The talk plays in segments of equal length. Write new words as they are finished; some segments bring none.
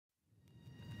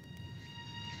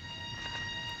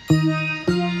Take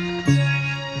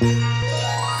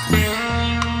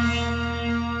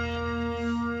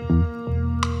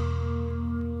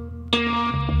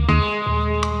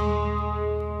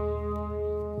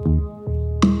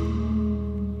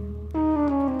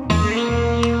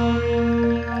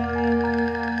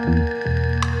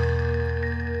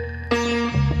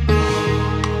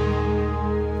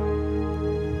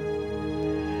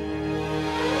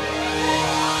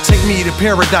me to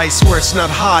paradise where it's not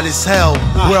hot as hell,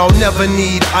 where I'll never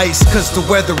need ice cause the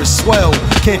weather is swell.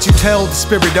 Can't you tell the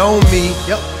spirit on me?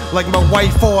 Like my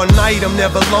wife all night, I'm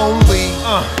never lonely.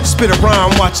 Spit a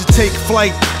rhyme, watch it take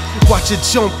flight. Watch it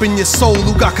jump in your soul.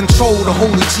 Who got control to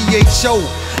hold the GHO?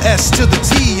 S to the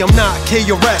T, I'm not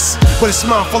KRS, but it's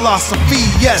my philosophy.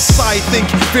 Yes, I think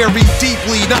very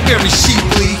deeply, not very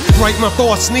cheaply. Write my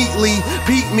thoughts neatly,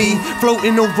 beat me,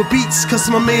 floating over beats, cause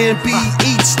my man B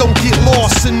eats. Don't get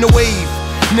lost in the wave.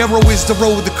 Narrow is the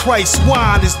road to Christ,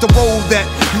 wide is the road that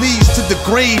leads to the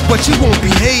grave, but you won't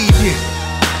behave.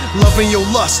 Loving your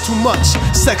lust too much,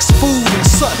 sex, food, and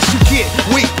such. You can't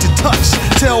wait to touch.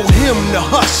 Tell him to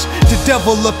hush. The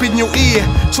devil up in your ear,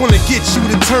 trying to get you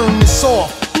to turn this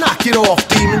off. Knock it off,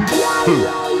 demon.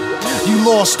 You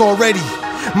lost already.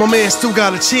 My man still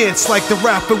got a chance, like the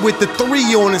rapper with the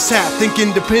 3 on his hat. Think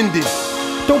independent.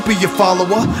 Don't be your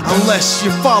follower unless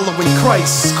you're following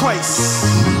Christ.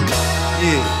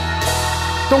 Yeah.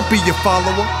 Don't be your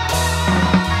follower.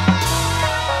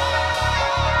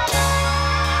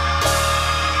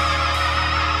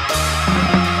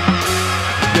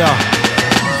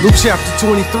 Luke chapter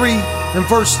 23 and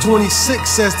verse 26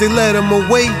 says they led him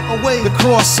away. The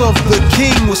cross of the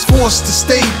king was forced to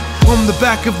stay on the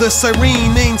back of the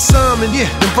Cyrene named Simon. In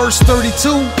verse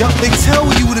 32, they tell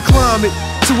you to climb it.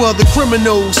 2 other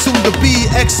criminals, soon to be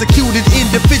executed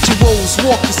individuals,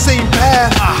 walk the same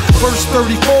path. Verse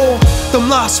 34, the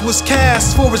loss was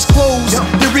cast for his clothes.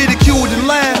 They ridiculed and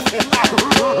laughed.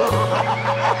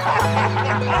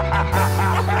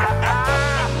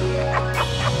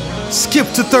 Skip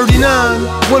to 39.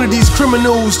 One of these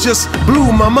criminals just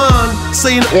blew my mind,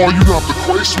 saying, "Are you not the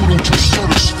Christ? Why don't you set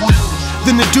us free?"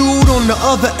 Then the dude on the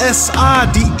other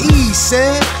SIDE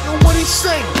said, What he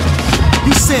say?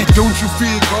 He said, "Don't you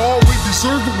fear God? We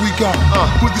deserve what we got.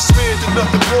 But this man did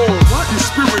nothing wrong. Your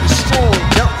spirit is strong.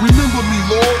 Remember me,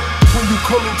 Lord, when you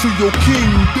come into your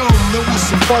kingdom. That will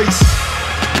suffice."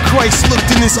 Christ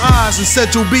looked in his eyes and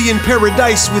said, "You'll be in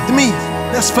paradise with me.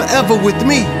 That's forever with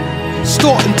me.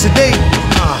 Starting today."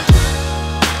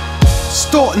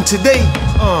 Starting today.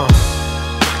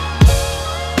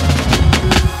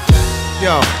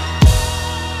 Yo.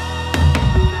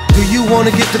 Do you want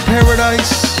to get to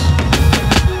paradise?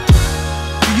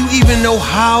 Do you even know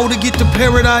how to get to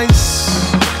paradise?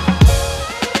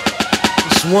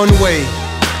 It's one way.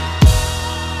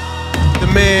 The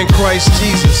man Christ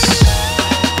Jesus.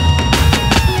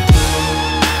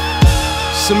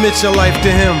 Submit your life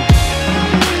to him.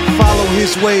 Follow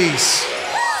his ways,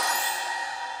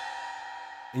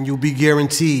 and you'll be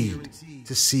guaranteed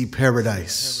to see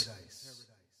paradise.